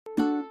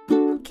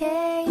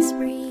case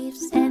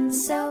briefs, and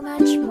so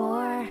much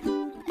more.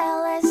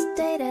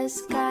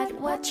 LSData's got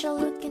what you're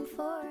looking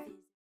for.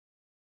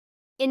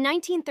 In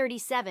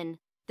 1937,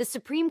 the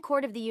Supreme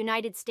Court of the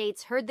United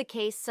States heard the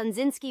case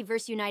Sonzinsky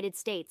v. United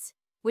States,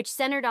 which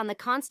centered on the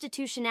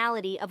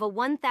constitutionality of a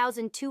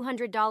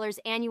 $1,200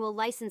 annual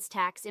license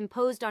tax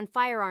imposed on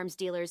firearms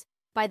dealers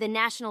by the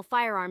National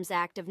Firearms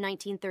Act of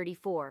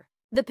 1934.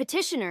 The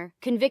petitioner,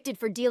 convicted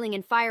for dealing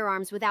in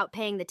firearms without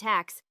paying the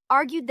tax,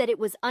 argued that it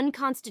was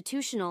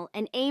unconstitutional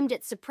and aimed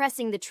at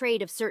suppressing the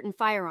trade of certain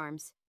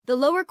firearms. The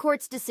lower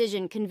court's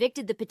decision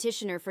convicted the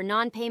petitioner for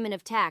non-payment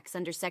of tax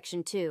under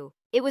Section 2.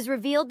 It was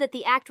revealed that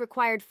the act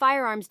required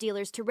firearms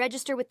dealers to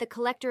register with the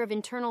Collector of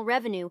Internal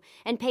Revenue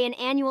and pay an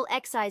annual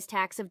excise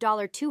tax of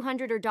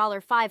 $200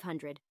 or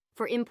 $500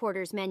 for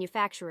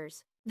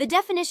importers-manufacturers. The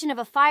definition of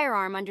a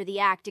firearm under the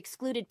act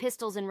excluded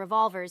pistols and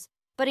revolvers,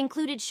 but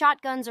included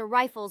shotguns or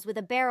rifles with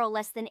a barrel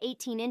less than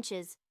 18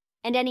 inches,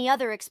 and any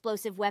other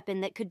explosive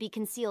weapon that could be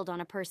concealed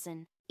on a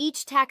person.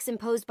 Each tax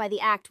imposed by the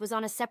act was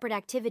on a separate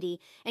activity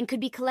and could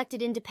be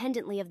collected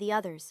independently of the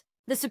others.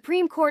 The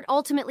Supreme Court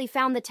ultimately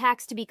found the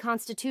tax to be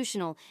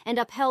constitutional and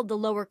upheld the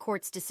lower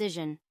court's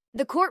decision.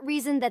 The court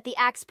reasoned that the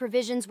act's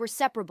provisions were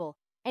separable,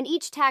 and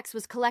each tax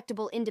was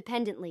collectible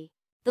independently.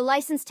 The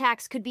license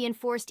tax could be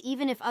enforced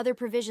even if other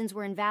provisions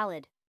were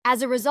invalid.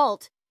 As a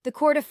result, the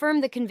court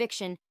affirmed the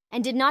conviction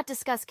and did not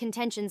discuss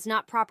contentions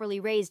not properly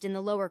raised in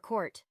the lower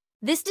court.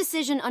 This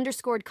decision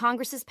underscored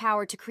Congress's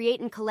power to create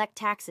and collect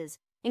taxes,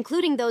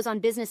 including those on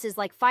businesses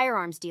like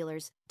firearms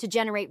dealers, to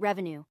generate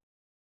revenue.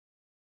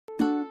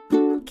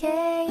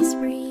 Case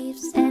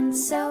briefs, and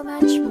so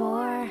much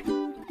more.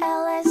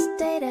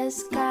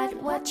 LSData's got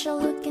what you're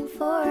looking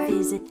for.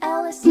 Visit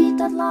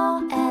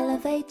lsd.law,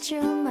 elevate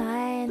your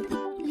mind.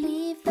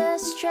 Leave the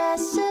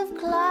stress of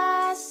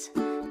class.